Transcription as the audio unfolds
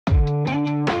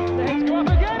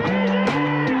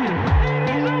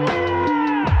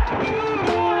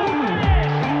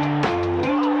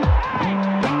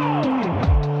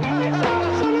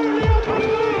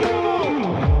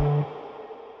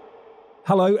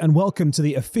Hello and welcome to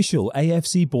the official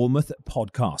AFC Bournemouth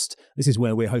Podcast. This is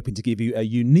where we're hoping to give you a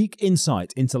unique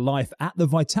insight into life at the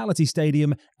Vitality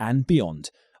Stadium and beyond.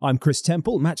 I'm Chris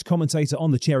Temple, match commentator on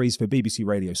the Cherries for BBC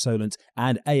Radio Solent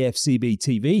and AFCB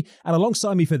TV. And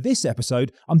alongside me for this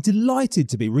episode, I'm delighted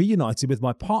to be reunited with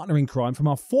my partner in crime from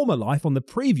our former life on the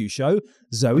preview show,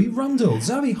 Zoe Rundle.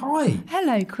 Zoe, hi.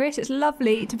 Hello, Chris. It's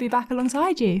lovely to be back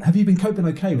alongside you. Have you been coping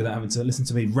okay without having to listen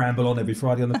to me ramble on every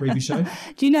Friday on the preview show?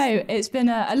 Do you know, it's been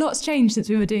a lot's changed since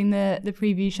we were doing the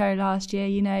preview show last year.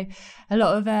 You know, a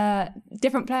lot of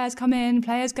different players come in,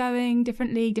 players going,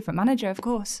 different league, different manager, of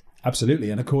course. Absolutely.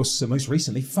 And of course, most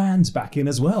recently, fans back in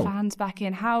as well. Fans back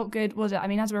in. How good was it? I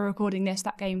mean, as we're recording this,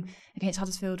 that game against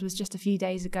Huddersfield was just a few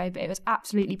days ago, but it was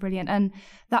absolutely brilliant. And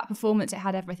that performance, it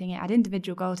had everything. It had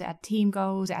individual goals, it had team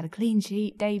goals, it had a clean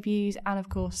sheet, debuts, and of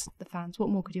course, the fans. What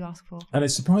more could you ask for? And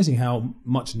it's surprising how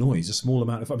much noise, a small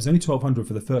amount of... It was only 1,200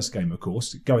 for the first game, of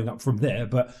course, going up from there,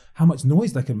 but how much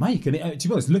noise they can make. And to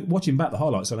be honest, watching back the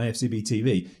highlights on AFCB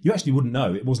TV, you actually wouldn't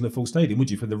know it wasn't a full stadium,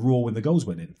 would you, for the roar when the goals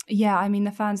went in? Yeah, I mean,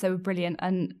 the fans, they were brilliant.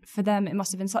 And for them, it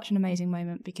must have been such an amazing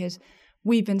moment because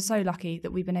we've been so lucky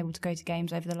that we've been able to go to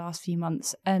games over the last few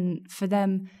months. And for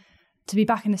them to be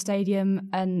back in the stadium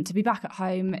and to be back at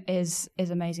home is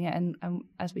amazing. And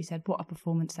as we said, what a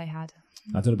performance they had.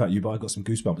 I don't know about you, but I got some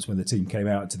goosebumps when the team came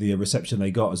out to the reception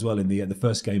they got as well in the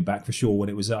first game back for sure, when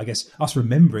it was, I guess, us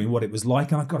remembering what it was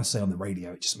like. And I've got to say, on the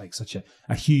radio, it just makes such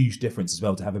a huge difference as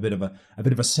well to have a bit of a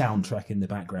soundtrack in the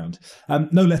background.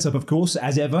 No let up, of course,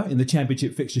 as ever, in the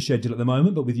Championship fixture schedule at the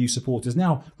moment, but with you supporters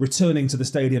now returning to the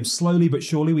stadium slowly but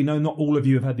surely. We know not all of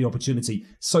you have had the opportunity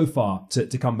so far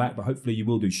to come back, but hopefully you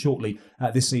will do shortly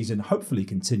this season, hopefully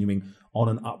continuing on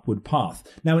an upward path.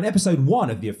 Now, in episode 1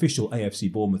 of the official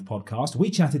AFC Bournemouth podcast, we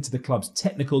chatted to the club's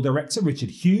technical director, Richard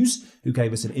Hughes, who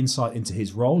gave us an insight into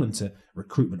his role and to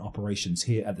recruitment operations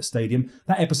here at the stadium.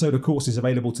 That episode, of course, is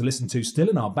available to listen to still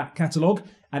in our back catalogue,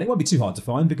 and it won't be too hard to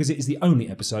find because it is the only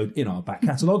episode in our back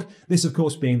catalogue. This, of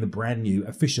course, being the brand new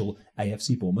official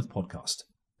AFC Bournemouth podcast.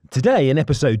 Today, in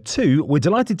episode 2, we're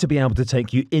delighted to be able to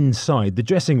take you inside the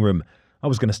dressing room. I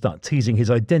was going to start teasing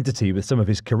his identity with some of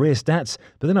his career stats,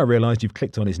 but then I realised you've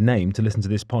clicked on his name to listen to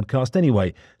this podcast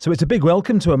anyway. So it's a big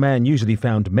welcome to a man usually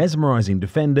found mesmerising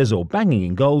defenders or banging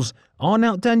in goals,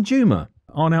 Arnaut Danjuma.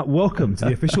 Arnaut, welcome to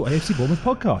the official AFC Bournemouth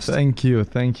podcast. Thank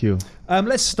you.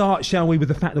 Let's start, shall we, with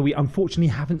the fact that we unfortunately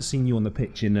haven't seen you on the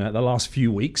pitch in the last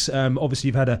few weeks. Obviously,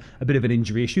 you've had a bit of an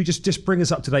injury issue. Just bring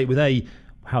us up to date with A,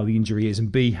 how the injury is,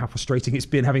 and B, how frustrating it's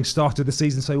been having started the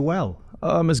season so well.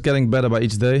 It's getting better by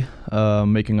each day,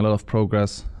 making a lot of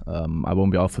progress. I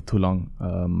won't be out for too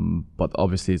long, but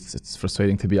obviously it's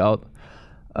frustrating to be out.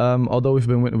 Although we've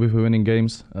been winning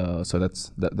games, so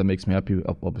that makes me happy.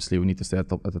 Obviously, we need to stay at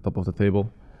the top of the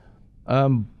table.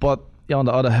 But yeah, on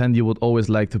the other hand, you would always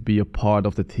like to be a part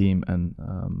of the team and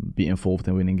be involved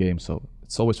in winning games. So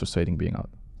it's always frustrating being out.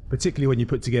 Particularly when you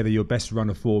put together your best run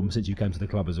of form since you came to the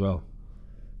club as well.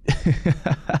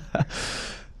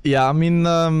 Yeah, I mean,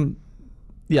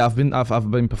 I've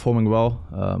been performing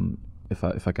well.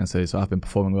 If I can say so, I've been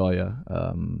performing well. Yeah.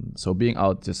 So being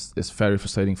out just is very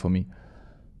frustrating for me.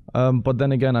 But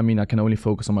then again, I mean, I can only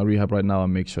focus on my rehab right now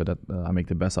and make sure that I make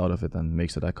the best out of it and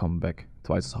make sure that I come back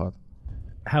twice as hard.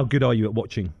 How good are you at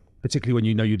watching, particularly when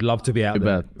you know you'd love to be out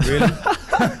there? Bad. Really?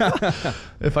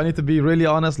 If I need to be really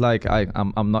honest, like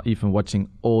I'm not even watching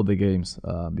all the games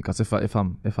because if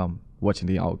I'm watching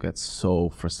the, I'll get so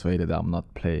frustrated that I'm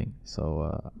not playing.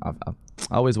 So I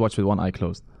always watch with one eye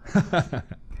closed.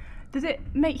 Does it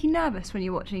make you nervous when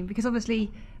you're watching? Because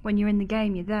obviously when you're in the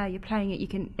game, you're there, you're playing it, you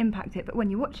can impact it. But when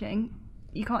you're watching,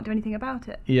 you can't do anything about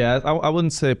it. Yeah, I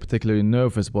wouldn't say particularly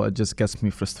nervous, but it just gets me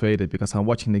frustrated because I'm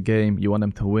watching the game, you want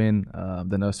them to win.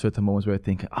 Then there are certain moments where I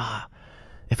think,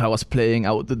 if I was playing,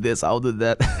 I would do this, I would do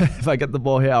that. If I get the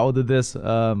ball here, I would do this.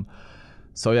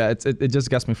 So yeah, it just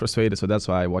gets me frustrated. So that's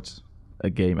why I watch a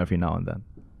game every now and then.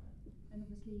 And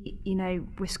obviously, you know,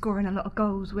 we're scoring a lot of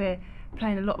goals. We're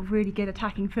playing a lot of really good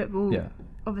attacking football. Yeah.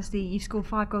 Obviously, you've scored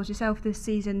 5 goals yourself this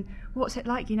season. What's it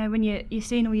like, you know, when you're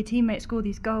seeing all your teammates score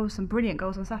these goals, some brilliant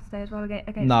goals on Saturday as well against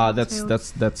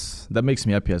that makes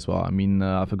me happy as well. I mean,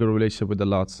 I have a good relationship with the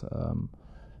lads.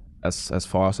 As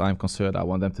far as I'm concerned, I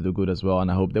want them to do good as well, and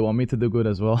I hope they want me to do good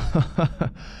as well.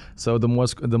 So the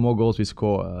more goals we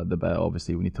score, the better.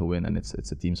 Obviously, we need to win, and it's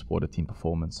a team sport, a team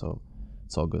performance, so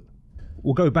it's all good.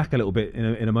 We'll go back a little bit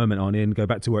in a moment, Arnie, and go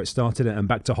back to where it started and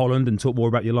back to Holland and talk more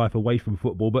about your life away from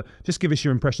football. But just give us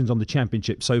your impressions on the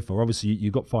Championship so far. Obviously, you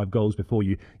got 5 goals before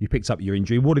you picked up your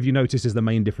injury. What have you noticed as the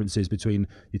main differences between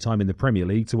your time in the Premier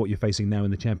League to what you're facing now in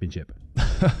the Championship?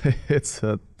 It's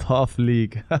a tough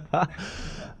league.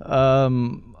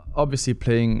 obviously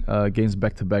playing games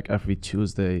back to back every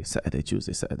Tuesday, Saturday,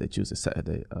 Tuesday, Saturday, Tuesday,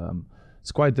 Saturday.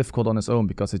 It's quite difficult on its own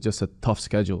because it's just a tough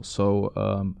schedule. So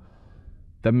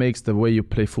that makes the way you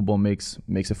play football makes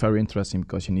it very interesting,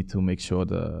 because you need to make sure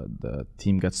the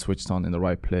team gets switched on in the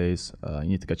right place. You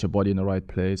need to get your body in the right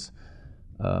place.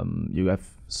 You have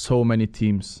so many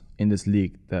teams in this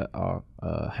league that are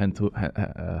hand to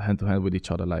hand with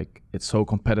each other. Like, it's so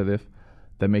competitive.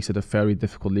 That makes it a very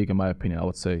difficult league, in my opinion. I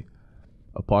would say,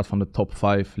 apart from the top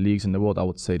 5 leagues in the world, I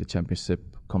would say the Championship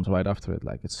comes right after it.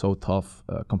 Like, it's so tough,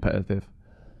 competitive.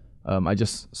 I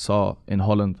just saw in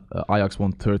Holland, Ajax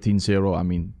won 13-0. I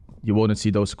mean, you wouldn't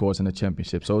see those scores in the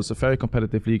Championship. So it's a very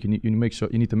competitive league. You need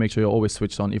to make sure you're always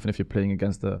switched on, even if you're playing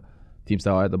against the teams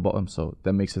that are at the bottom. So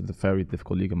that makes it a very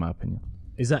difficult league, in my opinion.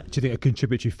 Is that, do you think, a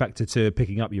contributory factor to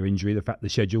picking up your injury, the fact, the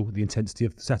schedule, the intensity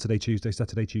of Saturday,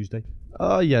 Tuesday?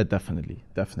 Yeah, definitely.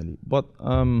 But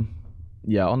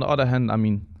yeah, on the other hand, I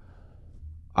mean,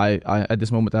 I at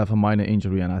this moment I have a minor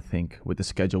injury, and I think with the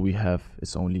schedule we have,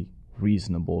 it's only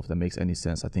reasonable, if that makes any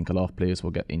sense. I think a lot of players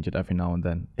will get injured every now and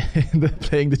then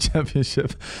playing the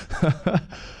Championship.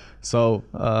 So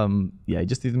yeah, you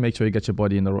just need to make sure you get your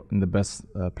body in the best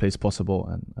place possible,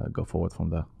 and go forward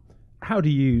from there. How do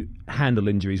you handle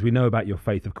injuries? We know about your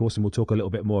faith, of course, and we'll talk a little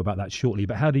bit more about that shortly,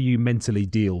 but how do you mentally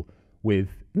deal with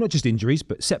not just injuries,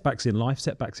 but setbacks in life,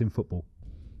 setbacks in football?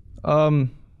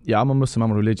 Yeah, I'm a Muslim,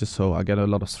 I'm religious, so I get a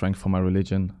lot of strength from my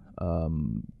religion.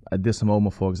 At this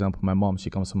moment, for example, my mom,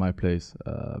 she comes to my place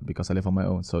because I live on my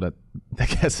own, so that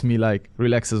gets me like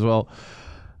relaxed as well.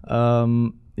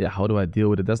 Yeah, how do I deal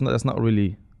with it? That's not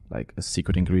really like a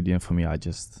secret ingredient for me. I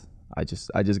just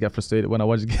get frustrated when I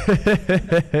watch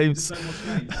games.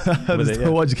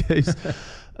 Don't watch games.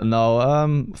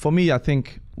 No, for me, I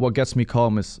think what gets me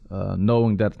calm is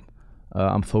knowing that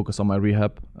I'm focused on my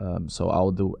rehab. So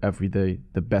I'll do every day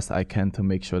the best I can to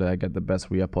make sure that I get the best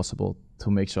rehab possible,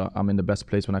 to make sure I'm in the best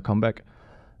place when I come back.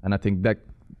 And I think that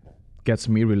gets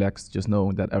me relaxed, just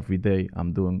knowing that every day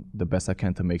I'm doing the best I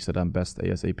can to make sure that I'm best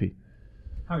ASAP.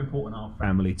 How important are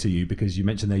family to you? Because you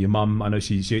mentioned there your mum, I know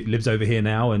she lives over here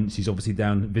now, and she's obviously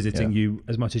down visiting you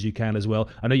as much as you can as well.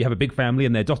 I know you have a big family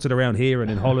and they're dotted around here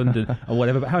and in Holland and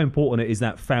whatever, but how important is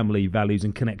that family values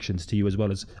and connections to you, as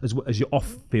well as your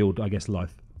off-field, I guess,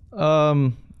 life?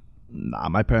 Nah,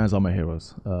 my parents are my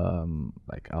heroes.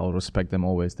 Like, I'll respect them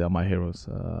always. They're my heroes.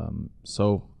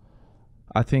 So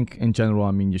I think in general,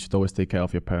 I mean, you should always take care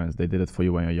of your parents. They did it for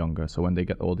you when you're younger. So when they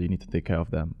get older, you need to take care of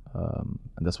them.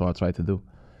 And that's what I try to do.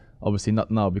 Obviously not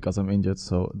now because I'm injured,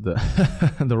 so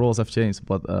the roles have changed.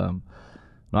 But no,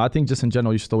 I think just in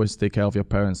general, you should always take care of your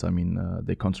parents. I mean,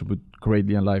 they contribute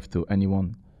greatly in life to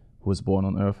anyone who is born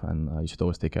on earth, and you should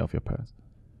always take care of your parents.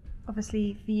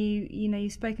 Obviously for you,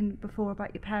 you've spoken before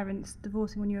about your parents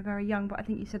divorcing when you were very young, but I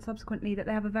think you said subsequently that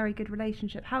they have a very good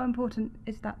relationship. How important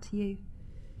is that to you?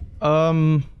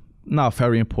 No,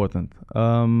 very important.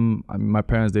 I mean, my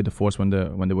parents, they divorced when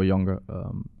they were younger.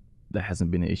 That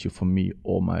hasn't been an issue for me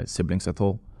or my siblings at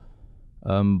all.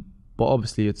 But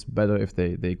obviously it's better if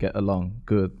they get along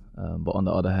good. But on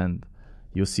the other hand,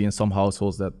 you'll see in some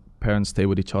households that parents stay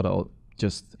with each other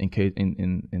just in case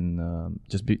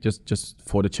just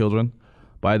for the children.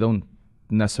 But I don't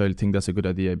necessarily think that's a good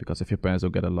idea, because if your parents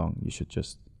don't get along, you should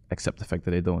just accept the fact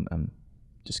that they don't and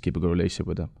just keep a good relationship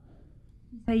with them.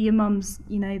 So your mum's,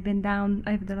 been down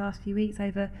over the last few weeks,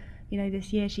 over,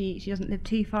 this year. She doesn't live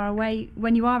too far away.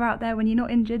 When you are out there, when you're not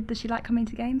injured, does she like coming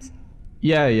to games?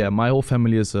 Yeah. My whole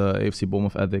family is AFC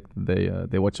Bournemouth addict.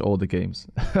 They watch all the games.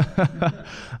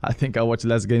 I think I watch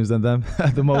less games than them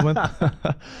at the moment.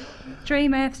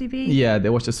 Stream AFCB? Yeah, they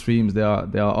watch the streams. They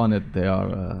are on it. They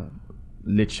are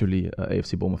literally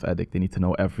AFC Bournemouth addict. They need to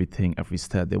know everything, every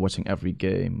stat. They're watching every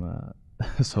game.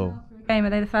 So. Are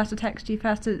they the first to text you,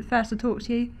 first to talk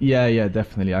to you? Yeah,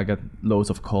 definitely. I get loads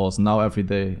of calls now every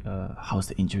day. How's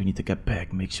the injury? You need to get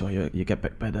back. Make sure you get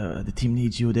back better. The team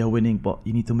needs you. They're winning, but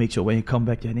you need to make sure when you come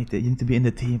back, you need to be in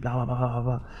the team. Blah blah blah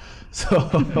blah.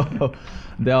 So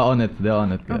they're on it.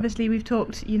 Yeah. Obviously, we've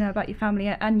talked, about your family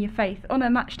and your faith. On a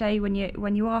match day, when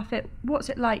you are fit, what's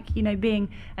it like? Being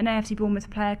an AFC Bournemouth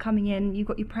player coming in. You've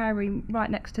got your prayer room right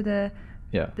next to the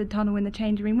tunnel in the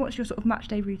changing room. What's your sort of match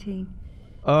day routine?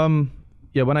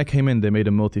 Yeah, when I came in, they made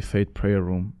a multi-faith prayer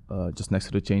room just next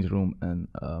to the change room, and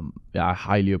I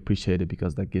highly appreciate it,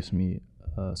 because that gives me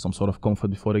some sort of comfort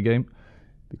before the game,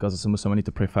 because as a Muslim I need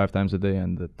to pray 5 times a day,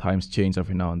 and the times change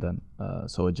every now and then.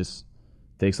 So it just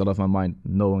takes a lot of my mind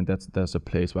knowing that there's a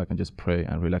place where I can just pray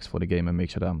and relax for the game and make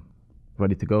sure that I'm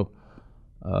ready to go.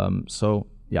 So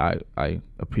yeah, I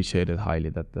appreciate it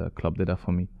highly that the club did that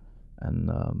for me. And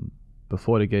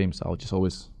before the games, I'll just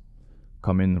always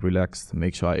come in relaxed,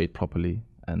 make sure I ate properly,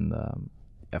 and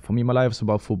for me, my life is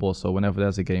about football. So whenever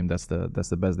there's a game, that's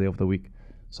the best day of the week.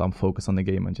 So I'm focused on the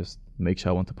game and just make sure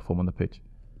I want to perform on the pitch.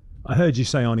 I heard you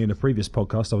say, Arnie, in a previous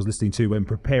podcast I was listening to when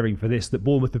preparing for this, that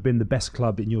Bournemouth have been the best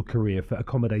club in your career for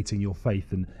accommodating your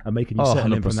faith and making you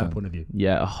settle in from that point of view.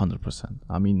 Yeah, 100%.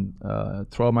 I mean,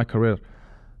 throughout my career,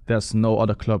 there's no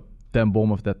other club than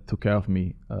Bournemouth that took care of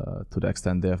me to the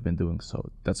extent they have been doing. So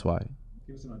that's why.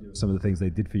 Give us an idea of some of the things they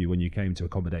did for you when you came to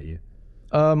accommodate you.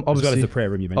 Obviously, as well as the prayer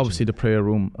room you mentioned. Obviously the prayer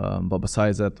room, but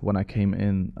besides that, when I came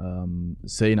in,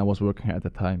 Zaina was working at the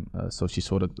time, so she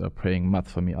sorted praying mat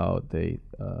for me out. They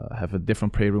have a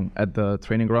different prayer room at the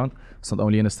training ground. It's not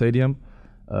only in the stadium.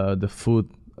 The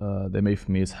food they made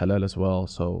for me is halal as well,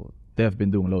 so they have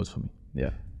been doing loads for me. Yeah.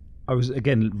 I was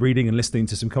again reading and listening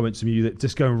to some comments from you that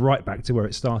just going right back to where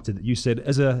it started. That you said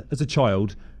as a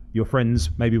child, your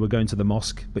friends maybe were going to the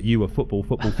mosque, but you were football,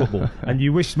 and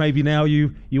you wish maybe now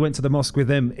you went to the mosque with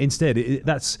them instead.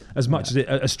 That's as much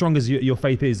as strong as your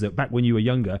faith is. That back when you were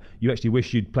younger, you actually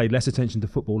wish you'd paid less attention to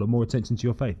football and more attention to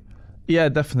your faith. Yeah,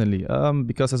 definitely.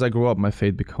 Because as I grew up, my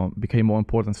faith became more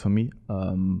important for me.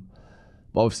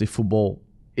 But obviously, football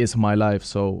is my life,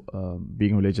 so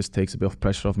being religious takes a bit of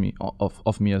pressure off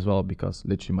me as well. Because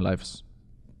literally, my life is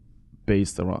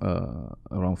based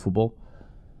around football.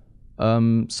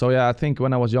 So yeah, I think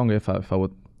when I was younger, if I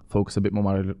would focus a bit more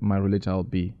on my religion, I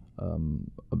would be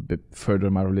a bit further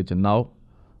in my religion now.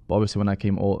 But obviously, when I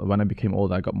became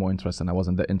older, I got more interested, and I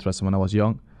wasn't that interested when I was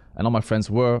young. And all my friends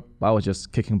were, but I was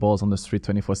just kicking balls on the street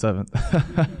 24/7.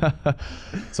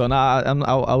 So now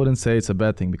I wouldn't say it's a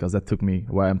bad thing because that took me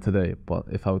where I am today. But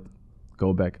if I would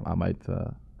go back, I might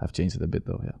have changed it a bit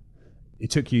though. Yeah. It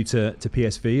took you to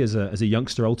PSV as a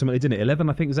youngster ultimately, didn't it? 11,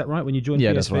 I think, is that right, when you joined PSV?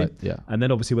 Yeah, that's right, yeah. And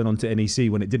then obviously went on to NEC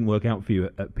when it didn't work out for you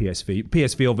at PSV.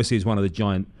 PSV obviously is one of the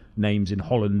giant names in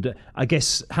Holland. I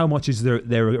guess how much is there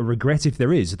a regret, if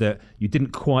there is, that you didn't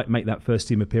quite make that first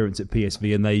team appearance at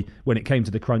PSV and they, when it came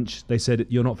to the crunch, they said,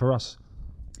 you're not for us?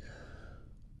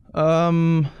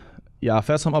 Yeah, I've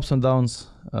had some ups and downs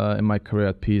in my career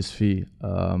at PSV.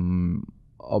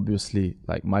 Obviously,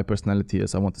 like my personality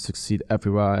is I want to succeed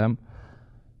everywhere I am.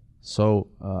 So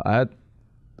I had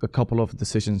a couple of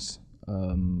decisions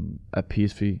at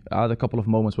PSV. I had a couple of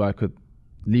moments where I could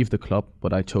leave the club,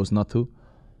 but I chose not to.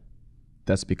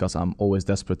 That's because I'm always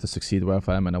desperate to succeed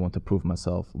wherever I am, and I want to prove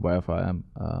myself wherever I am.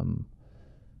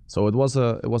 So it was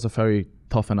a very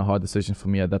tough and a hard decision for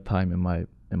me at that time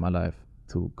in my life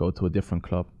to go to a different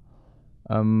club.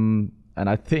 And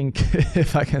I think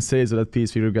if I can say so, that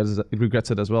PSV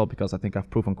regrets it as well, because I think I've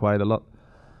proven quite a lot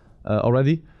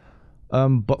already.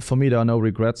 But for me, there are no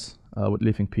regrets with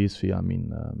leaving PSV. I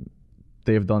mean,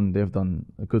 they've done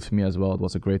good for me as well. It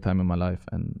was a great time in my life,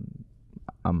 and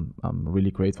I'm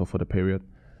really grateful for the period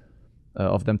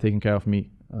of them taking care of me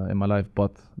in my life.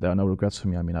 But there are no regrets for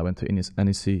me. I mean, I went to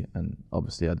NEC and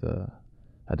obviously had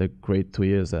a great 2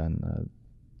 years, and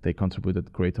they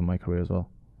contributed great to my career as well.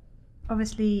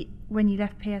 Obviously, when you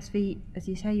left PSV, as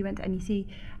you say, you went to NEC.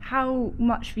 How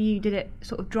much for you did it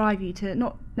sort of drive you to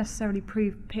not necessarily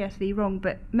prove PSV wrong,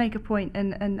 but make a point?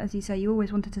 And as you say, you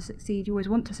always wanted to succeed. You always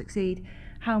want to succeed.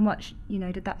 How much,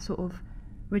 did that sort of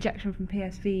rejection from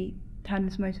PSV turn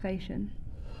into motivation?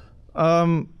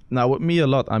 Now with me, a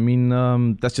lot. I mean,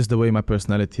 that's just the way my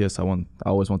personality is. I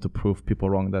always want to prove people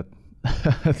wrong that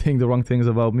think the wrong things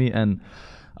about me, and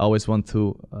I always want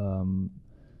to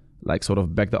sort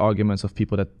of back the arguments of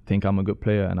people that think I'm a good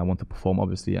player, and I want to perform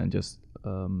obviously and just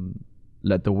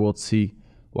let the world see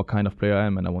what kind of player I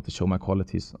am, and I want to show my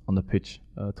qualities on the pitch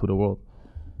to the world.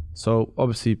 So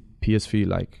obviously PSV,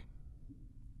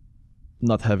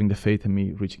 not having the faith in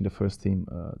me reaching the first team,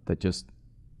 that just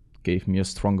gave me a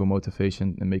stronger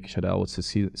motivation and making sure that I would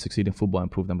succeed in football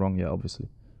and prove them wrong. Yeah, obviously.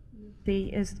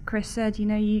 As Chris said,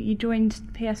 you joined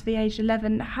PSV aged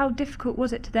 11. How difficult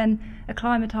was it to then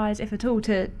acclimatise, if at all,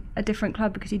 to a different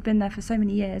club, because you'd been there for so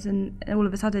many years, and all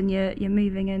of a sudden you're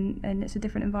moving and it's a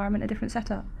different environment, a different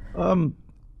setup?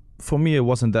 For me, it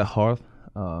wasn't that hard.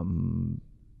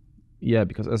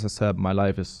 Because as I said, my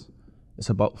life is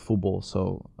about football.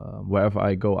 So wherever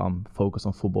I go, I'm focused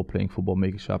on football, playing football,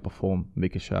 making sure I perform,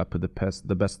 making sure I put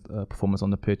the best performance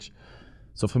on the pitch.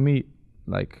 So for me,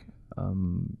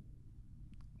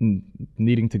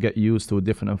 needing to get used to a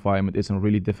different environment isn't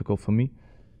really difficult for me,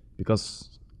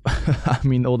 because I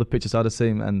mean, all the pitches are the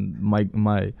same, and my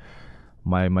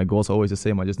goals are always the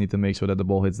same. I just need to make sure that the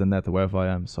ball hits the net wherever I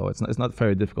am. So it's not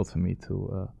very difficult for me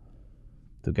to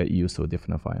get used to a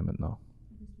different environment now.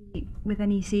 With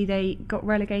NEC, they got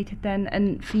relegated then,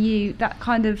 and for you, that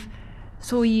kind of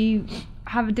saw you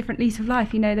have a different lease of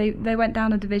life. They went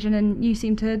down a division, and you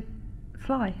seemed to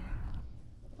fly?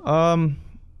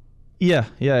 Yeah.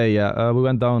 We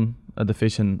went down a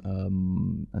division,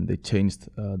 and they changed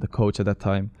the coach at that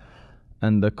time.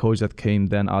 And the coach that came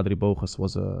then, Adrie Bogus,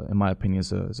 was, in my opinion,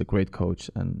 is a great coach,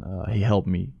 and he helped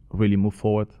me really move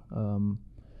forward.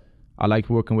 I liked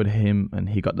working with him, and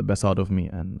he got the best out of me.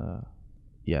 And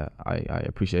I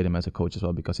appreciate him as a coach as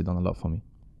well, because he done a lot for me.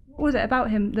 What was it about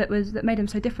him that made him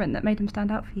so different, that made him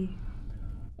stand out for you?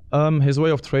 His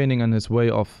way of training and his way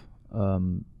of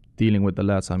dealing with the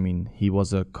lads. I mean, he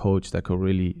was a coach that could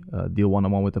really deal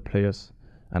one-on-one with the players,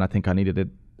 and I think I needed it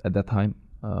at that time.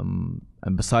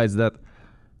 And besides that,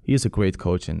 he is a great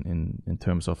coach in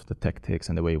terms of the tactics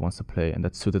and the way he wants to play, and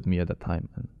that suited me at that time.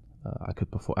 And I could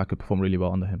perform really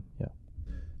well under him. Yeah.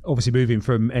 Obviously, moving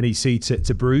from NEC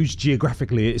to Bruges,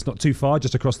 geographically it's not too far,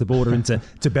 just across the border into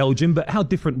Belgium. But how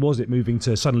different was it moving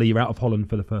to suddenly you're out of Holland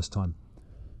for the first time?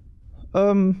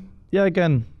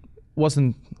 Again, there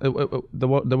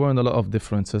weren't a lot of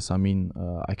differences. I mean,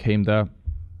 I came there,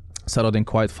 settled in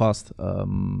quite fast,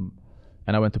 and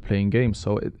I went to playing games.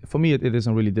 So for me, it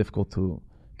isn't really difficult to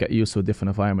get used to a different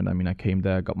environment. I mean, I came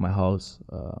there, got my house,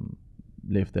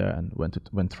 lived there, and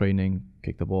went training,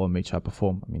 kicked the ball, and made sure I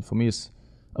perform. I mean, for me, it's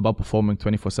about performing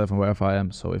 24/7 wherever I am.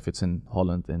 So if it's in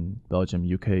Holland, in Belgium,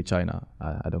 UK, China,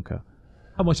 I don't care.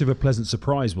 How much of a pleasant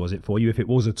surprise was it for you, if it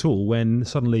was at all, when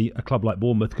suddenly a club like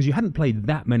Bournemouth, because you hadn't played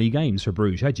that many games for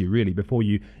Bruges, had you, really, before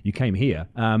you came here?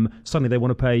 Suddenly they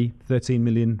want to pay £13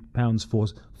 million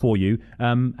for you.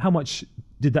 How much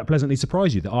did that pleasantly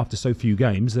surprise you, that after so few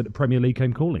games that the Premier League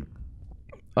came calling?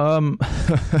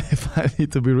 If I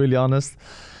need to be really honest,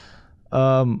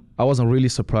 I wasn't really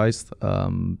surprised,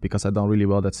 because I'd done really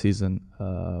well that season.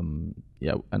 And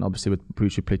obviously with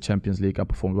Bruges we played Champions League. I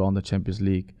performed well in the Champions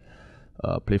League.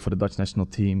 Played for the Dutch national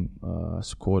team.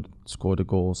 Scored a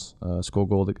goal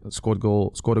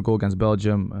against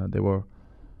Belgium. They were,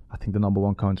 I think, the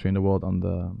 #1 country in the world on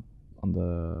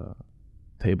the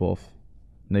table of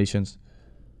nations.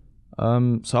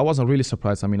 So I wasn't really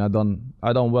surprised. I mean, I done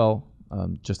well.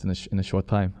 Just in a short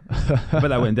time. But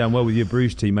that went down well with your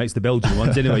Bruges teammates, the Belgian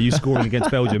ones. Anyway, you scoring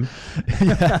against Belgium.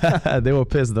 Yeah, they were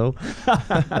pissed though.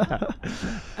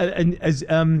 And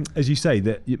as you say,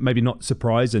 that maybe not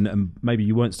surprised, and maybe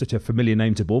you weren't such a familiar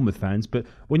name to Bournemouth fans, but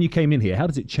when you came in here, how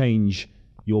does it change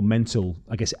your mental,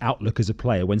 I guess, outlook as a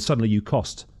player when suddenly you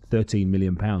cost £13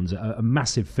 million, a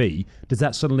massive fee? Does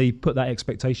that suddenly put that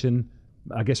expectation,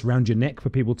 I guess, around your neck for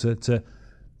people to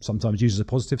sometimes use as a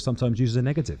positive, sometimes use as a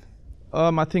negative?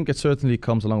 I think it certainly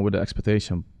comes along with the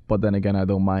expectation, but then again, I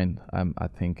don't mind. I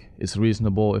think it's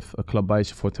reasonable if a club buys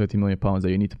you for £30 million that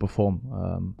you need to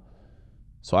perform.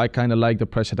 So I kind of like the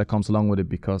pressure that comes along with it,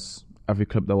 because every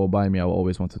club that will buy me, I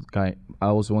always want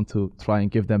to try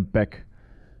and give them back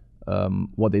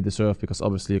what they deserve, because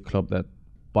obviously a club that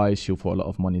buys you for a lot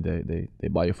of money, they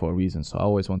buy you for a reason. So I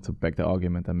always want to back the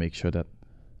argument and make sure that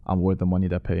I'm worth the money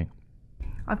they're paying.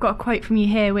 I've got a quote from you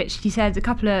here, which you said a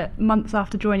couple of months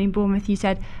after joining Bournemouth. You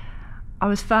said, "I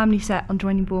was firmly set on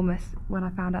joining Bournemouth when I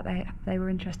found out they were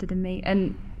interested in me."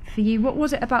 And for you, what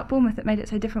was it about Bournemouth that made it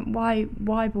so different? Why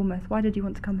Bournemouth? Why did you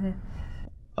want to come here?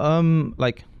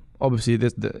 Obviously,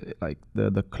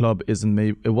 the club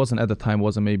wasn't at the time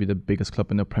maybe the biggest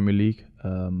club in the Premier League,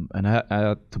 and I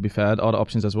had, to be fair, I had other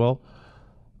options as well.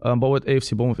 But with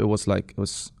AFC Bournemouth, it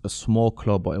was a small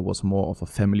club, but it was more of a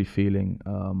family feeling.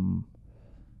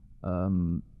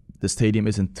 The stadium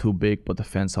isn't too big, but the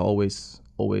fans are always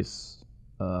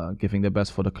giving their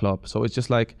best for the club. So it's just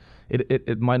like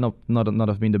it might not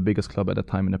have been the biggest club at the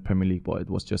time in the Premier League, but it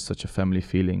was just such a family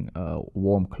feeling,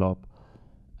 warm club,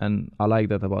 and I like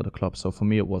that about the club. So for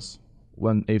me, it was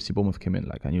when AFC Bournemouth came in,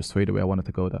 like I knew straight away I wanted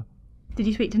to go there. Did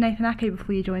you speak to Nathan Ake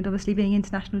before you joined? Obviously, being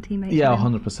international teammates. Yeah,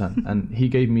 100%. And he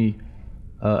gave me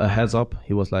a heads up.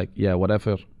 He was like, "Yeah,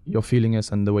 whatever your feeling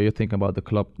is and the way you're thinking about the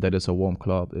club, that is a warm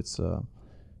club. It's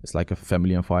like a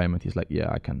family environment." He's like,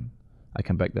 "Yeah, I can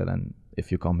back that. And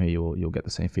if you come here, you'll get the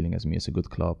same feeling as me. It's a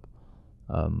good club."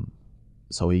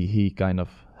 So he kind of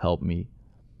helped me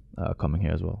coming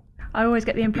here as well. I always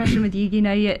get the impression with you,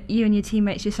 you and your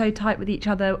teammates, you're so tight with each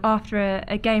other. After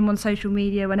a game on social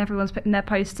media, when everyone's putting their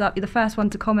posts up, you're the first one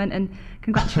to comment and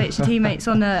congratulate your teammates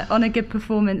on a good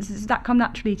performance. Does that come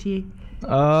naturally to you?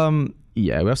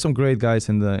 Yeah, we have some great guys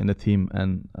in the team,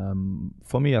 and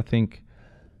for me, I think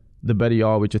the better you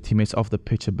are with your teammates off the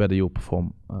pitch, the better you'll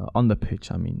perform on the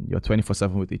pitch. I mean, you're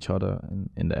 24/7 with each other, and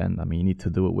in the end, I mean, you need to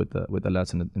do it with the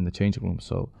lads in the changing room.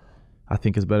 So I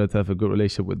think it's better to have a good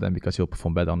relationship with them, because you'll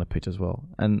perform better on the pitch as well,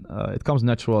 and it comes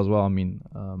natural as well. I mean,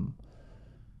 I'm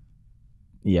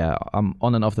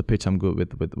on and off the pitch. I'm good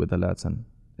with the lads, and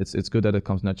it's good that it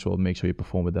comes natural. Make sure you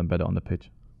perform with them better on the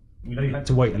pitch. We know you had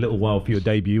to wait a little while for your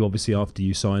debut, obviously after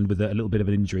you signed with a little bit of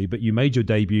an injury, but you made your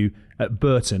debut at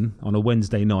Burton on a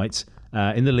Wednesday night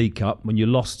in the League Cup when you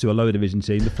lost to a lower division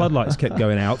team. The floodlights kept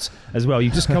going out as well.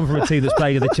 You've just come from a team that's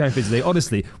playing in the Champions League.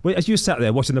 Honestly, as you sat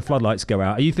there watching the floodlights go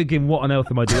out, are you thinking, what on earth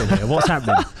am I doing here? What's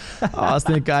happening? I was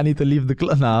thinking I need to leave the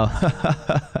club now.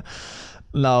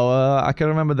 No, I can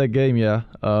remember that game, yeah.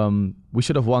 We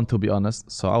should have won, to be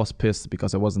honest. So I was pissed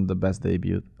because it wasn't the best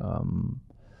debut.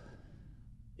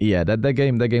 Yeah, that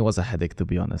game was a headache, to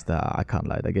be honest. I can't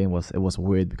lie. That game was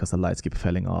weird because the lights keep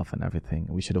falling off and everything.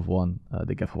 We should have won.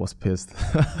 The gaffer was pissed.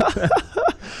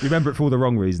 You remember it for all the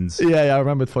wrong reasons. Yeah, I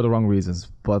remember it for the wrong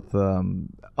reasons. But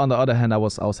on the other hand, I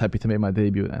was happy to make my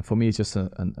debut, and for me, it's just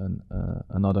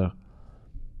another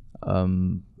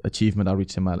achievement I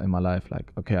reached in my life.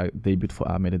 Like, okay, I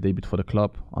made a debut for the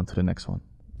club. On to the next one.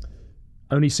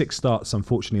 Only 6 starts,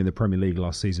 unfortunately, in the Premier League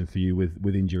last season for you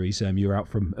with injuries. You were out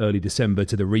from early December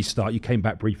to the restart. You came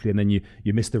back briefly and then you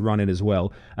missed the run-in as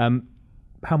well.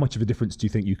 How much of a difference do you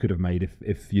think you could have made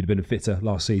if you'd been fitter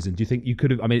last season? Do you think you could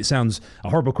have... I mean, it sounds a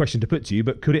horrible question to put to you,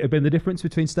 but could it have been the difference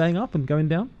between staying up and going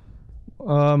down?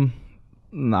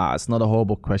 Nah, it's not a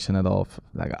horrible question at all.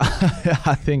 Like,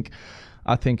 I think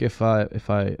if I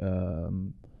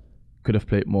could have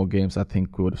played more games, I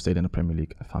think we would have stayed in the Premier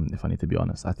League, if I need to be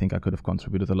honest. I think I could have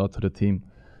contributed a lot to the team.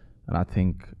 And I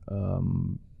think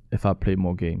if I played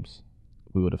more games,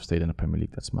 we would have stayed in the Premier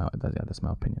League. That's my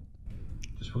opinion.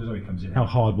 Just before Zoe comes in, how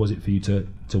hard was it for you to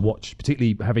watch,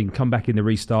 particularly having come back in the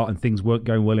restart and things weren't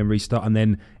going well in restart, and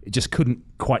then it just couldn't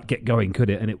quite get going,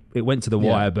 could it? And it went to the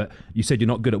wire, but you said you're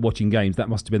not good at watching games. That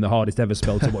must have been the hardest ever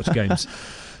spell to watch games.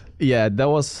 Yeah, that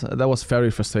was very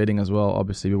frustrating as well.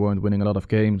 Obviously, we weren't winning a lot of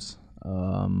games.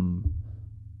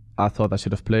 I thought I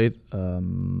should have played,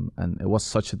 and it was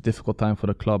such a difficult time for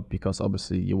the club because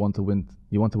obviously you want to win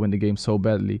the game so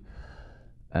badly,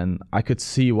 and I could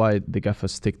see why the gaffer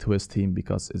stick to his team,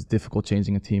 because it's difficult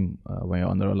changing a team when you're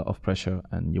under a lot of pressure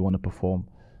and you want to perform,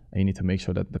 and you need to make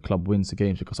sure that the club wins the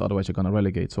games because otherwise you're going to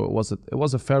relegate. So it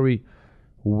was a very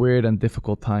weird and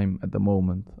difficult time at the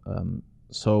moment.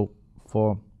 So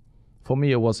for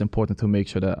me, it was important to make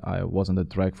sure that I wasn't a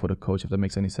drag for the coach, if that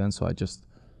makes any sense. So I just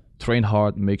trained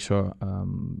hard, make sure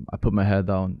I put my head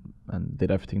down and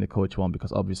did everything the coach wanted,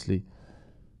 because obviously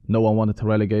no one wanted to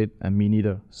relegate, and me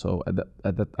neither. So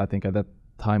I think at that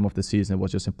time of the season, it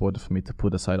was just important for me to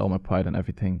put aside all my pride and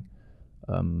everything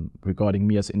regarding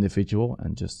me as an individual,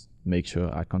 and just make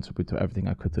sure I contribute to everything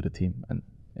I could to the team. And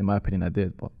in my opinion, I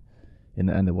did, but in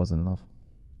the end, it wasn't enough.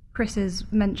 Chris has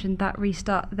mentioned that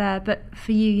restart there, but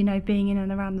for you, being in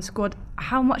and around the squad,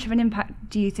 how much of an impact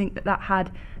do you think that had?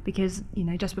 Because,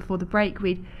 just before the break,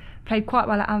 we'd played quite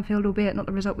well at Anfield, albeit not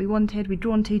the result we wanted. We'd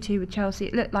drawn 2-2 with Chelsea.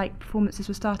 It looked like performances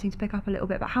were starting to pick up a little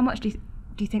bit, but how much do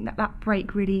you think that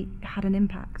break really had an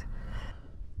impact?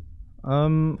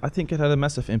 I think it had a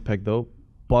massive impact though,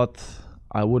 but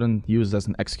I wouldn't use it as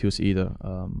an excuse either.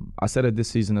 I said it this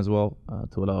season as well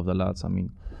to a lot of the lads. I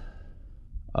mean,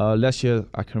 last year,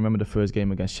 I can remember the first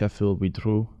game against Sheffield, we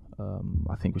drew.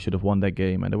 I think we should have won that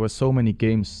game. And there were so many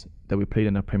games that we played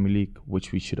in the Premier League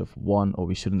which we should have won or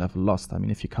we shouldn't have lost. I mean,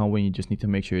 if you can't win, you just need to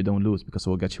make sure you don't lose, because it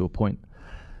will get you a point.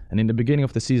 And in the beginning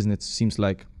of the season, it seems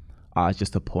like, it's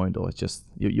just a point, or it's just,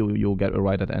 you'll get it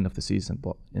right at the end of the season.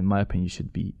 But in my opinion, you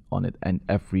should be on it and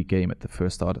every game at the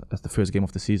first game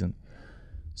of the season.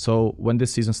 So when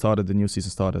this season started, the new season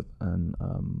started, and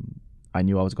I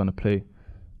knew I was going to play.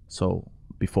 So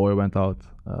before I went out,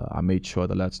 I made sure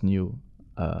the lads knew,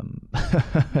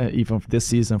 even this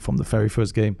season, from the very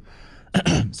first game,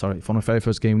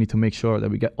 we need to make sure that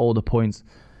we get all the points,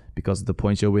 because the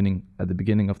points you're winning at the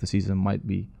beginning of the season might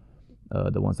be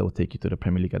the ones that will take you to the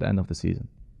Premier League at the end of the season.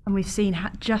 And we've seen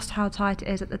just how tight it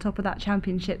is at the top of that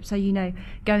championship. So,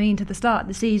 going into the start of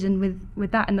the season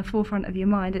with that in the forefront of your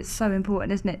mind, it's so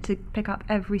important, isn't it, to pick up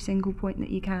every single point that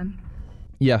you can?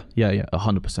 Yeah,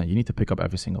 100%. You need to pick up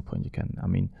every single point you can. I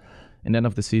mean, in the end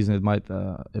of the season, it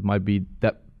might be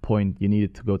that point you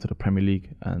needed to go to the Premier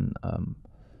League. And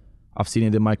I've seen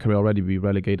it in my career already be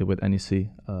relegated with NEC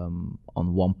on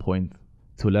 1 point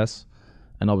too less.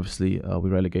 And obviously,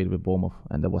 we relegated with Bournemouth,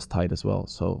 and that was tight as well.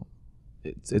 So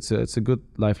it's a good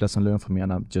life lesson learned for me,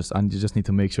 and I just need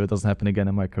to make sure it doesn't happen again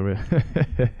in my career.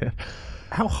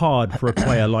 How hard for a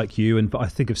player like you, and I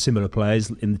think of similar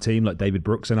players in the team like David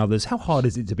Brooks and others, how hard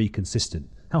is it to be consistent?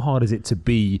 How hard is it to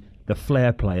be the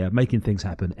flair player, making things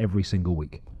happen every single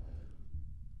week?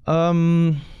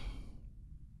 I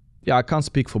can't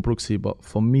speak for Brooksy, but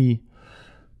for me,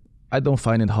 I don't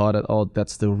find it hard at all.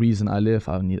 That's the reason I live.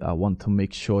 I want to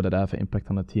make sure that I have an impact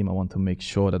on the team. I want to make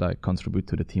sure that I contribute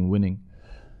to the team winning.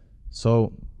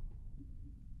 So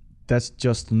that's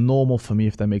just normal for me,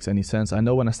 if that makes any sense. I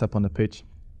know when I step on the pitch,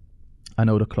 I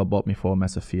know the club bought me for a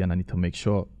massive fee, and I need to make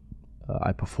sure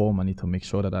I perform. I need to make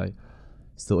sure that I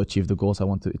still achieve the goals I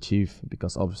want to achieve,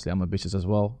 because obviously I'm ambitious as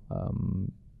well.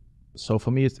 So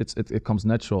for me, it comes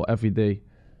natural. Every day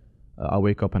I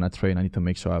wake up and I train. I need to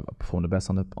make sure I perform the best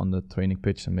on the training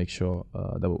pitch, and make sure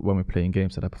that when we're playing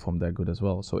games that I perform that good as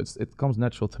well. So it comes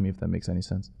natural to me, if that makes any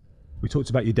sense. We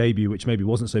talked about your debut, which maybe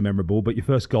wasn't so memorable, but your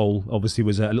first goal obviously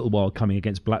was a little while coming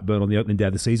against Blackburn on the opening day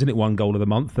of the season. It won goal of the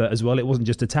month as well. It wasn't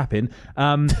just a tap-in.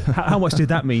 How much did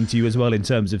that mean to you as well, in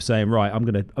terms of saying, right, I'm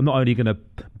not only going to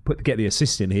get the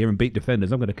assist in here and beat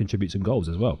defenders, I'm going to contribute some goals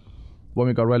as well? When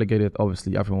we got relegated,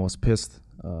 obviously everyone was pissed.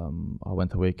 I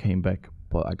went away, came back,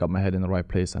 but I got my head in the right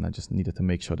place, and I just needed to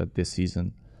make sure that this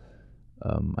season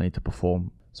I need to perform.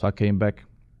 So I came back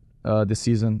this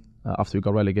season. After we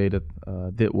got relegated,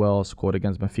 did well, scored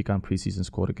against Benfica in pre-season,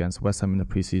 scored against West Ham in the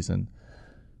pre-season.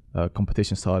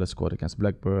 Competition started, scored against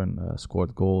Blackburn,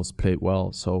 scored goals, played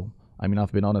well. So, I mean,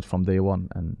 I've been on it from day one,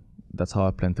 and that's how I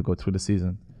plan to go through the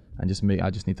season. And I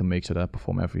just need to make sure that I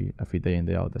perform every day in,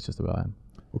 day out. That's just the way I am.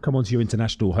 We'll come on to your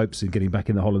international hopes and getting back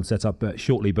in the Holland setup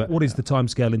shortly. But what is the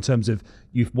timescale in terms of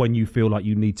when you feel like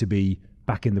you need to be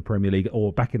back in the Premier League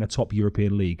or back in a top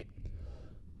European league?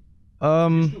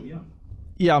 You're still young.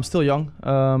 Yeah, I'm still young.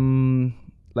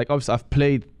 Like obviously, I've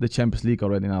played the Champions League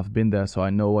already, and I've been there, so I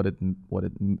know what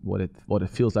it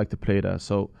feels like to play there.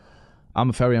 So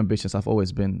I'm very ambitious. I've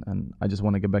always been, and I just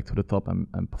want to get back to the top and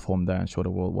perform there and show the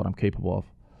world what I'm capable of.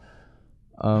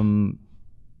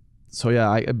 So yeah,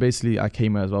 I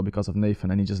came here as well because of Nathan,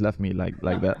 and he just left me like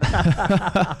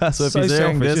that. So if he's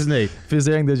hearing this, isn't he? If he's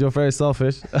hearing this, you're very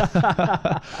selfish.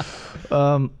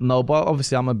 No, but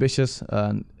obviously I'm ambitious,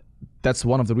 and that's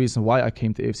one of the reasons why I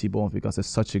came to AFC Bournemouth, because it's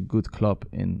such a good club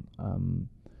in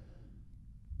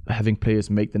having players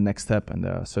make the next step, and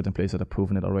there are certain players that have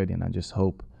proven it already, and I just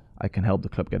hope I can help the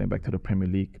club getting back to the Premier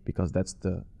League, because that's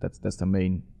the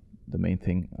main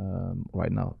thing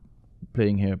right now.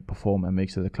 Playing here, perform, and make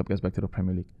sure the club gets back to the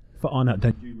Premier League. For Arnaut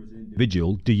Danjuma as an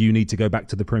individual, do you need to go back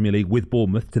to the Premier League with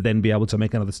Bournemouth to then be able to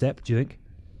make another step, do you think?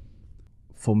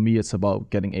 For me, it's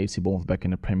about getting AFC Bournemouth back in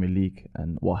the Premier League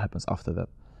and what happens after that.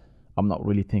 I'm not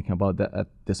really thinking about that at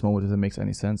this moment, if it makes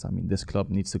any sense. I mean, this club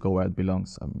needs to go where it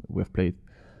belongs. I mean, we've played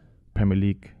Premier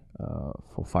League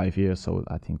for 5 years, so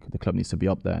I think the club needs to be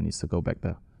up there and needs to go back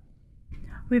there.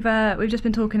 We've just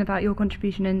been talking about your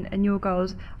contribution and your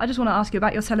goals. I just want to ask you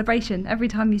about your celebration. Every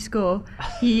time you score,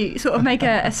 you sort of make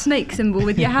a snake symbol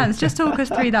with your hands. Just talk us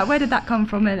through that. Where did that come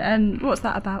from, and what's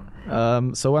that about?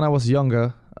 So when I was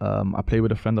younger, I played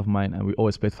with a friend of mine, and we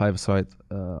always played five-a-side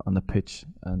on the pitch,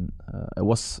 and it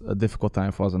was a difficult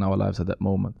time for us in our lives at that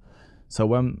moment. So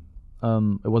when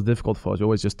it was difficult for us, we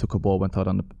always just took a ball, went out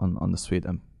on the street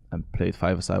and played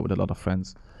five-a-side with a lot of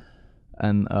friends.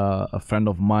 And a friend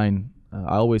of mine,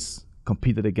 I always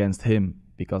competed against him,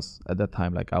 because at that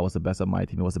time, like, I was the best at my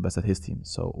team, he was the best at his team.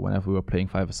 So whenever we were playing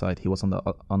five-a-side, he was on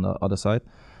the other side,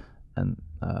 and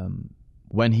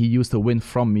when he used to win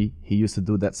from me, he used to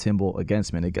do that symbol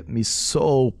against me, and it got me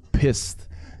so pissed.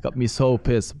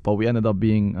 But we ended up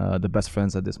being the best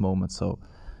friends at this moment. So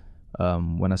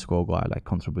when I score a goal, I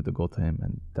contribute the goal to him,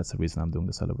 and that's the reason I'm doing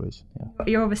the celebration. Yeah.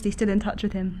 You're obviously still in touch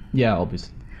with him. Yeah,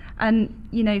 obviously. And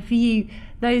for you,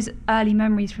 those early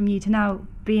memories from you to now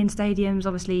be in stadiums,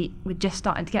 obviously we're just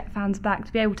starting to get fans back,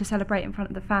 to be able to celebrate in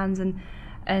front of the fans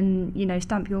and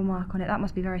stamp your mark on it, that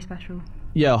must be very special.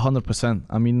 Yeah, 100%.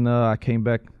 I mean, I came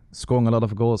back scoring a lot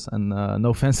of goals, and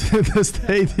no fans in the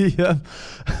stadium.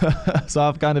 So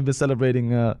I've kind of been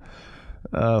celebrating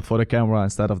for the camera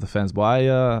instead of the fans. But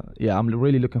I'm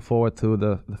really looking forward to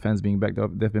the fans being back.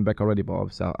 They've been back already, but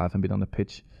obviously I haven't been on the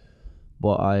pitch.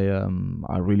 But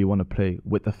I really want to play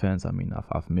with the fans. I mean,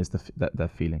 I've missed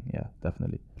that feeling. Yeah,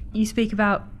 definitely. You speak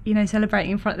about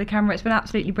celebrating in front of the camera. It's been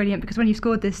absolutely brilliant, because when you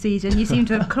scored this season, you seem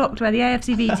to have clocked where the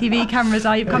AFC TV cameras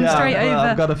are. You've come straight over.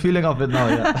 I've got a feeling of it now.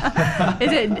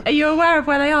 Yeah. Are you aware of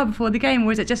where they are before the game,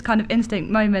 or is it just kind of instinct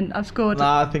moment? I've scored. No,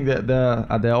 I think that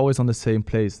they're always on the same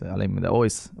place. I mean, they're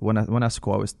always when I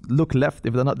score, I always look left.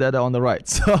 If they're not there, they're on the right.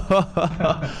 So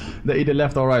they're either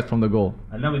left or right from the goal.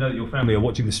 And now we know that your family are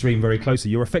watching the stream very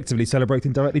closely. You're effectively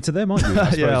celebrating directly to them, aren't you?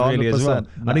 I suppose, yeah, really, as well.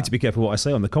 Nah. I need to be careful what I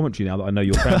say on the commentary now that I know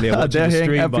your family are watching the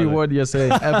stream. Every word you're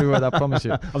saying, every word, I promise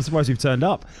you. I'm surprised you've turned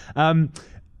up.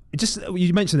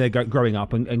 You mentioned there growing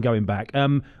up and going back.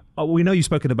 We know you've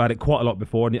spoken about it quite a lot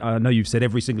before, and I know you've said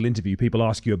every single interview people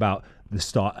ask you about the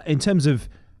start. In terms of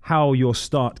how your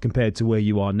start compared to where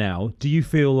you are now, do you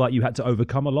feel like you had to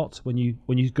overcome a lot when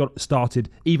you got started,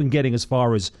 even getting as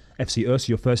far as FC Urs,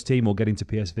 your first team, or getting to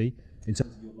PSV, in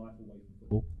terms of your life away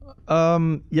from football?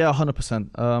 Yeah,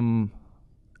 100%.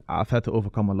 I've had to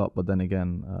overcome a lot, but then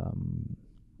again,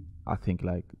 I think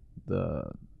like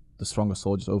the strongest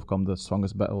soldiers overcome the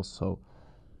strongest battles. So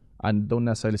I don't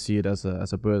necessarily see it as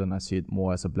a burden. I see it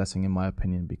more as a blessing, in my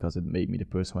opinion, because it made me the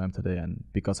person who I am today, and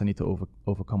because I need to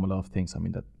overcome a lot of things. I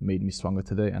mean, that made me stronger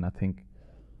today, and I think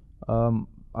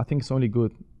it's only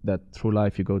good that through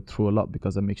life you go through a lot,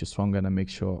 because that makes you stronger, and that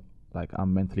makes sure like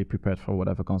I'm mentally prepared for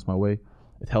whatever comes my way.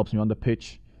 It helps me on the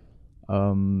pitch.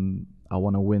 I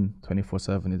want to win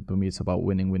 24/7. For me, it's about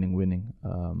winning.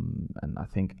 And I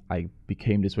think I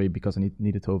became this way because I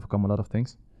needed to overcome a lot of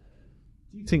things.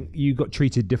 Do you think you got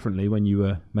treated differently when you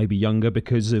were maybe younger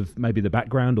because of maybe the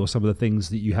background or some of the things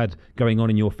that you had going on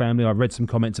in your family? I've read some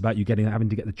comments about you having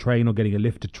to get the train or getting a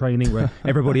lift to training where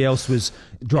everybody else was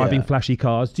driving flashy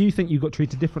cars. Do you think you got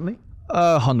treated differently?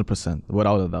 100%,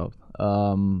 without a doubt.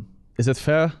 Is it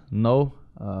fair? No.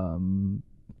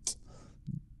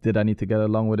 Did I need to get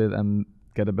along with it and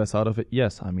get the best out of it?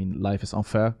 Yes. I mean, life is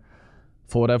unfair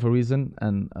for whatever reason,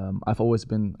 and I've always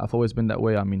been that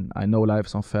way. I mean, I know life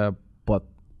is unfair, but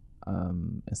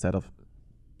instead of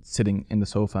sitting in the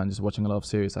sofa and just watching a lot of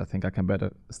series, I think I can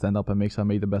better stand up and make sure I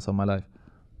made the best of my life.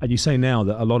 And you say now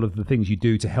that a lot of the things you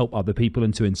do to help other people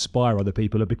and to inspire other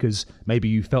people are because maybe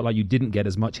you felt like you didn't get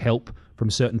as much help from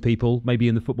certain people, maybe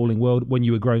in the footballing world when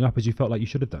you were growing up, as you felt like you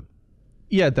should have done.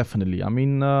 Yeah, definitely. I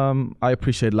mean, I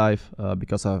appreciate life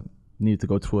because I needed to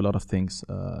go through a lot of things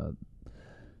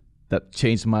that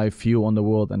changed my view on the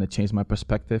world, and it changed my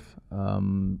perspective.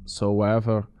 So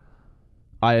wherever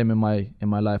I am in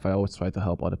my life, I always try to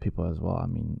help other people as well. I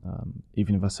mean,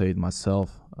 even if I say it myself,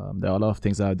 there are a lot of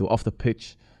things that I do off the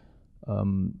pitch.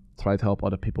 Try to help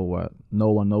other people where no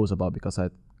one knows about, because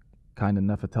I kind of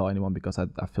never tell anyone, because I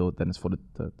feel that it's for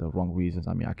the wrong reasons.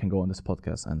 I mean, I can go on this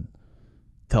podcast and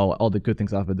tell all the good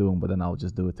things I've been doing, but then I'll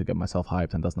just do it to get myself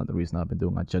hyped, and that's not the reason I've been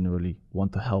doing. I generally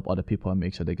want to help other people and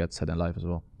make sure they get set in life as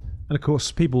well. And of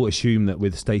course, people assume that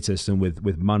with status and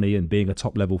with money and being a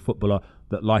top-level footballer,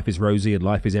 that life is rosy and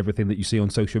life is everything that you see on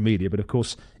social media. But of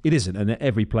course, it isn't, and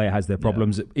every player has their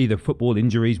problems, either football,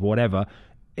 injuries, whatever.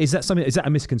 Is that a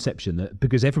misconception, that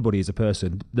because everybody is a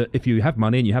person, that if you have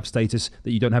money and you have status,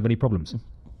 that you don't have any problems?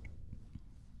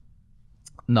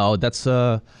 No, that's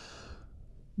a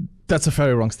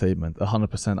very wrong statement,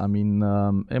 100%. I mean,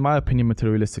 in my opinion,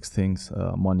 materialistic things,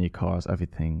 money, cars,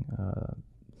 everything,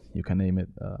 you can name it.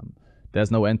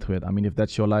 There's no end to it. I mean, if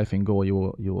that's your life and goal,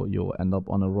 you'll end up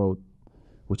on a road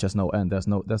which has no end. There's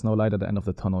no light at the end of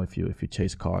the tunnel if you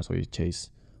chase cars or you chase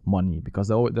money, because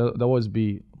there'll always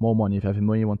be more money. If you have $1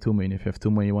 million, you want $2 million. If you have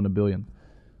 $2 million, you want $1 billion.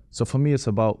 So for me, it's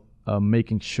about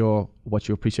making sure what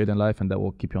you appreciate in life, and that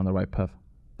will keep you on the right path,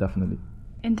 definitely.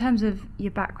 In terms of your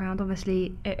background,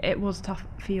 obviously it was tough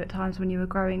for you at times when you were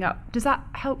growing up. Does that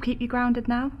help keep you grounded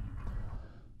now?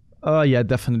 Yeah,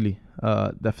 definitely.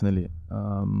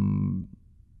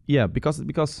 Yeah,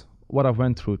 because what I've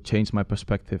went through changed my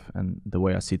perspective and the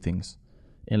way I see things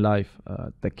in life.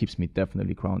 That keeps me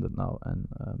definitely grounded now, and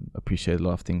appreciate a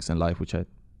lot of things in life which I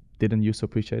didn't used to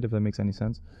appreciate, if that makes any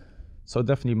sense. So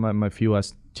definitely my view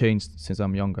has changed since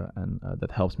I'm younger, and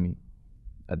that helps me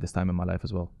at this time in my life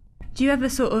as well. Do you ever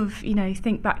sort of,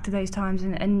 think back to those times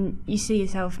and you see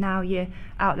yourself now, you're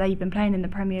out there, you've been playing in the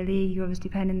Premier League, you're obviously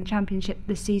playing in the Championship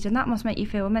this season. That must make you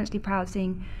feel immensely proud,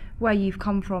 seeing where you've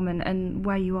come from and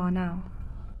where you are now.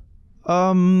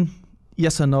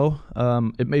 Yes and no.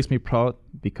 It makes me proud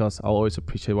because I always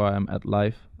appreciate where I am at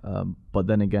life. But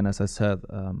then again, as I said,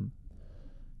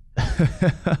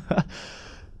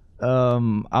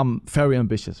 I'm very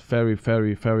ambitious, very,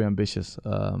 very, very ambitious.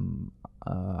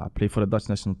 I play for the Dutch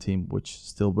national team, which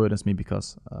still burdens me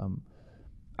because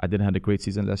I didn't have a great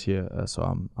season last year. So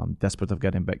I'm desperate of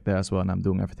getting back there as well, and I'm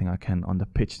doing everything I can on the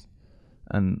pitch.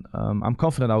 And I'm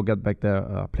confident I'll get back there.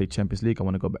 I played Champions League. I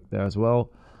want to go back there as well.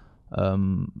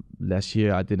 Last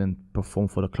year I didn't perform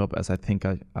for the club as I think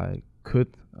I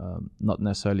could. Not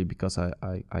necessarily because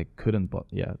I couldn't, but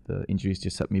yeah, the injuries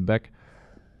just set me back.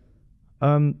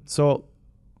 So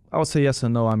I would say yes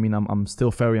and no. I mean, I'm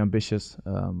still very ambitious.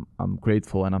 I'm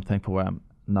grateful and I'm thankful where I'm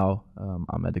now.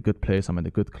 I'm at a good place. I'm at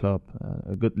a good club,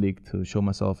 a good league to show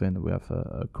myself in. We have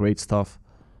a great staff,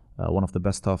 one of the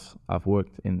best staff I've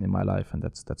worked in my life, and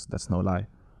that's no lie.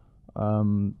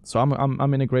 So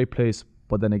I'm in a great place.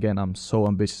 But then again, I'm so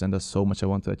ambitious and there's so much I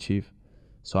want to achieve.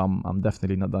 So I'm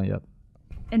definitely not done yet.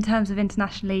 In terms of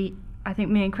internationally, I think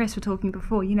me and Chris were talking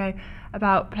before,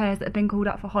 about players that have been called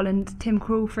up for Holland. Tim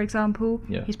Krul, for example,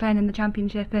 he's playing in the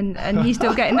Championship and he's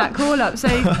still getting that call up. So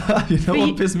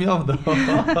what pissed me off though?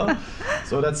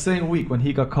 So that same week when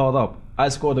he got called up, I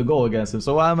scored a goal against him,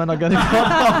 so why am I not getting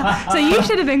called? So you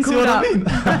should have been called up.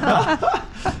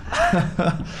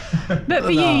 But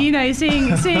for you, seeing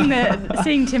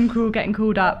Tim Krul getting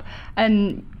called up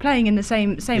and playing in the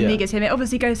same league as him, it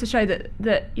obviously goes to show that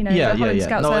the Holland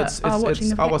scouts are watching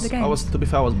the game. To be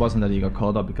fair, I was buzzing that he got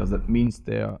called up because that means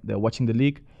they're watching the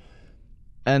league,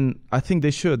 and I think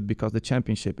they should, because the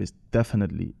Championship is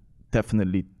definitely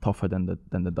tougher than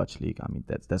the Dutch league. I mean,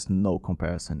 there's no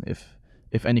comparison. If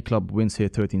any club wins here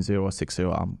 13-0 or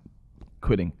 6-0, I'm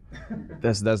quitting.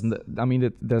 The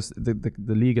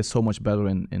league is so much better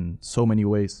in so many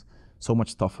ways, so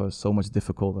much tougher, so much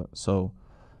difficult. So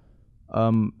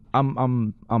I'm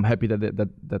happy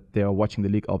that they are watching the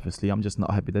league. Obviously, I'm just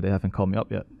not happy that they haven't called me up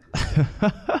yet.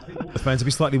 The fans will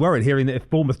be slightly worried hearing that if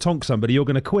Bournemouth tonk somebody, you're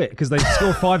going to quit, because they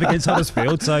scored 5 against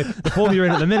Huddersfield. So the form you're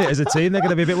in at the minute as a team, they're going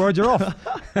to be a bit worried you're off.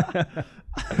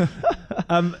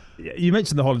 You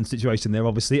mentioned the Holland situation there,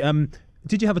 obviously.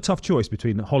 Did you have a tough choice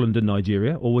between Holland and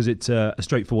Nigeria, or was it a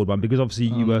straightforward one? Because obviously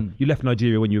you left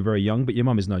Nigeria when you were very young, but your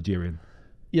mum is Nigerian.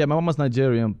 Yeah, my mum was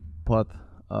Nigerian, but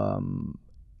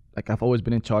I've always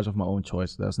been in charge of my own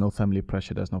choice. There's no family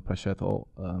pressure. There's no pressure at all.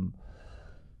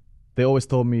 They always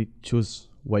told me, choose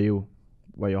where your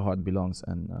heart belongs.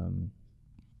 And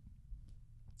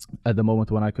at the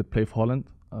moment when I could play for Holland,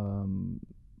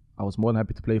 I was more than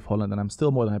happy to play for Holland, and I'm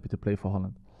still more than happy to play for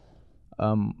Holland.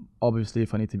 Obviously,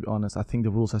 if I need to be honest, I think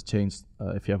the rules has changed.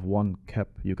 If you have one cap,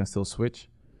 you can still switch,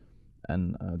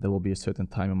 and there will be a certain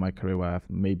time in my career where I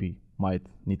might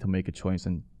need to make a choice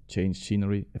and change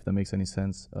scenery, if that makes any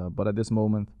sense. But at this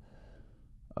moment,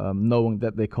 knowing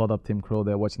that they called up Tim Krul,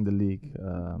 they're watching the league,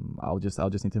 I'll just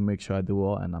need to make sure I do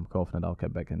well, and I'm confident I'll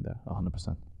get back in there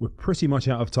 100%. We're pretty much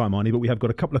out of time, Arnie, but we have got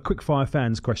a couple of quick fire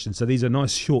fans questions, so these are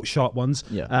nice, short, sharp ones.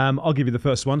 Yeah. I'll give you the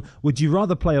first one. Would you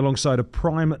rather play alongside a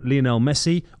prime Lionel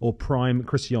Messi or prime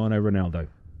Cristiano Ronaldo?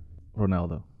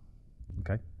 Ronaldo.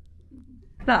 Okay.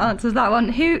 That answers that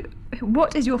one.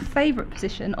 What is your favourite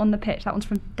position on the pitch? That one's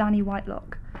from Danny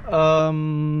Whitelock.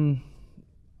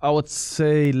 I would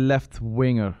say left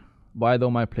winger, but I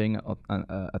don't mind playing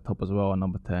at top as well,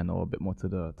 number 10 or a bit more to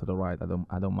the right.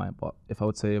 I don't mind. But if I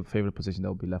would say a favourite position, that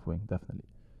would be left wing, definitely.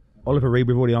 Oliver Reed,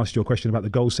 we've already asked you a question about the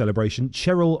goal celebration.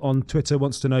 Cheryl on Twitter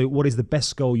wants to know, what is the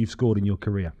best goal you've scored in your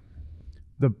career?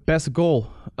 The best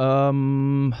goal, I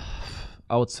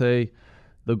would say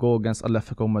the goal against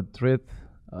Atletico Madrid,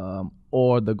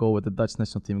 or the goal with the Dutch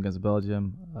national team against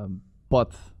Belgium,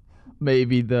 but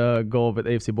maybe the goal with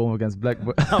AFC Bournemouth against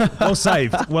Blackburn. Well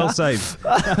saved.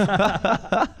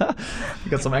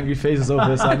 You got some angry faces over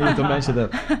this, so I need to mention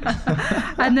that.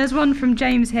 And there's one from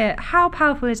James here. How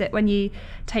powerful is it when you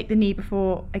take the knee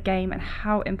before a game, and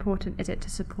how important is it to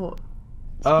support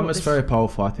it's very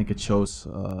powerful. I think it shows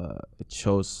a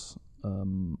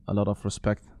lot of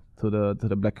respect to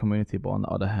the black community, but on the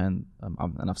other hand,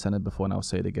 and I've said it before and I'll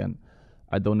say it again,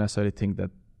 I don't necessarily think that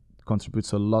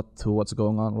contributes a lot to what's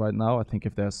going on right now. I think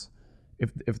if there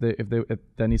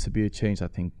needs to be a change, I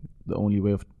think the only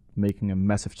way of making a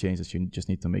massive change is you just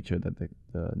need to make sure that the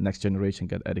next generation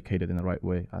get educated in the right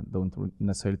way. I don't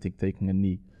necessarily think taking a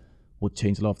knee will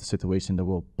change a lot of the situation in the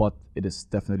world, but it is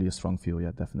definitely a strong feel,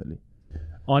 yeah, definitely.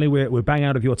 Arnie, we're bang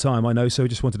out of your time, I know, so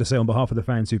just wanted to say on behalf of the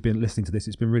fans who've been listening to this,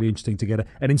 it's been really interesting to get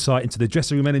an insight into the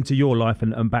dressing room and into your life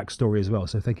and backstory as well.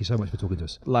 So thank you so much for talking to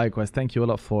us. Likewise, thank you a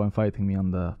lot for inviting me on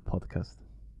the podcast.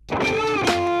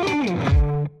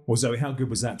 Well, Zoe, how good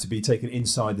was that to be taken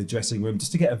inside the dressing room,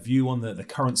 just to get a view on the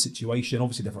current situation,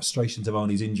 obviously the frustrations of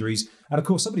Arnie's injuries, and of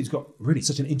course somebody who's got really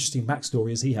such an interesting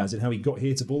backstory as he has and how he got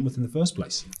here to Bournemouth in the first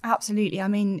place. Absolutely. I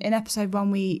mean, in episode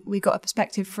 1 we got a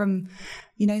perspective from,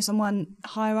 someone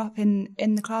higher up in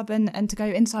the club, and to go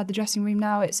inside the dressing room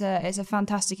now, it's a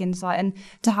fantastic insight, and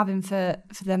to have him for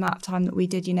the amount of time that we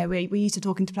did, we used to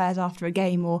talking to players after a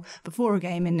game or before a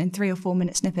game in 3 or 4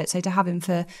 minute snippets, so to have him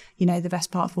for the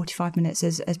best part of 45 minutes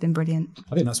has been brilliant.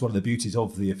 I think that's one of the beauties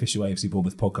of the official AFC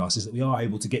Bournemouth podcast, is that we are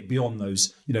able to get beyond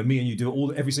those, me and you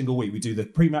do it every single week. We do the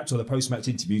pre-match or the post-match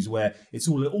interviews where it's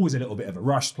always a little bit of a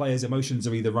rush. Players' emotions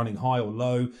are either running high or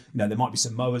low. There might be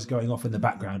some mowers going off in the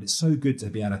background. It's so good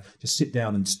to be able to just sit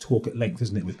down and just talk at length,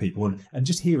 isn't it, with people and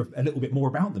just hear a little bit more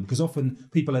about them, because often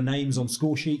people are names on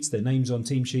score sheets, their names on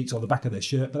team sheets, on the back of their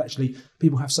shirt, but actually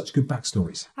people have such good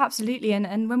backstories. Absolutely,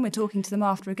 and when we're talking to them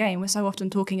after a game, we're so often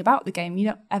talking about the game.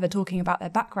 You're not ever talking about their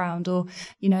background or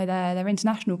their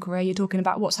international career. You're talking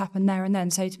about what's happened there and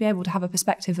then. So to be able to have a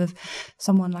perspective of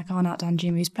someone like Arnaut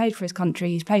Danjuma, who's played for his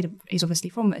country, he's obviously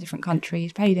from a different country,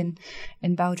 he's played in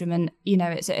Belgium, and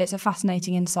it's a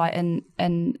fascinating insight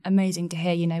and amazing to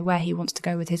hear, where he wants to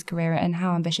go with his career and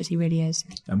how ambitious he really is.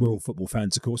 And we're all football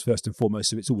fans, of course, first and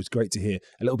foremost, so it's always great to hear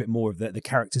a little bit more of the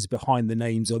characters behind the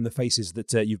names on the faces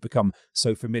that you've become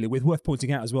so familiar with. Worth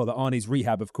pointing out as well that Arnie's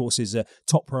rehab, of course, is a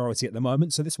top priority at the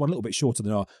moment. So this one a little bit shorter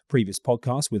than our previous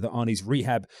podcast with Arnie's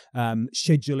rehab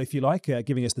schedule, if you like,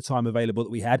 giving us the time available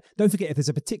that we had. Don't forget, if there's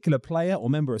a particular player or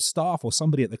member of staff or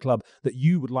somebody at the club that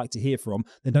you would like to hear from,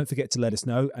 then don't forget to let us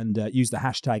know and use the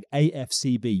hashtag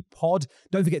AFCBpod.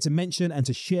 Don't forget to mention and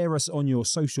to share us on your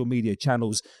social media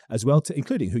channels as well,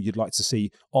 including who you'd like to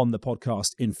see on the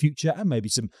podcast in future and maybe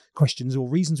some questions or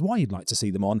reasons why you'd like to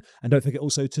see them on. And don't forget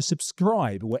also to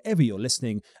subscribe wherever you're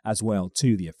listening as well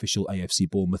to the official AFC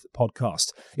Bournemouth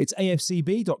podcast. It's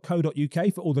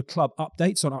afcb.co.uk for all the club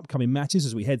updates on upcoming matches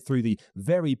as we head through the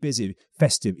very busy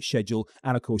festive schedule.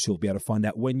 And of course, you'll be able to find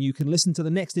out when you can listen to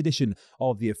the next edition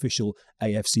of the official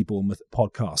AFC Bournemouth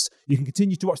podcast. You can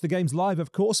continue to watch the games live,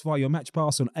 of course, via your match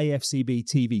pass on AFCB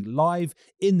TV Live.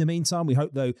 In the meantime, we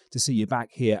hope, though, to see you back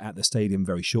here at the stadium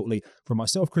very shortly. From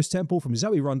myself, Chris Temple, from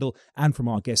Zoe Rundle, and from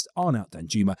our guest, Arnaut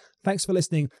Danjuma, thanks for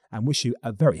listening and wish you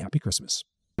a very happy Christmas.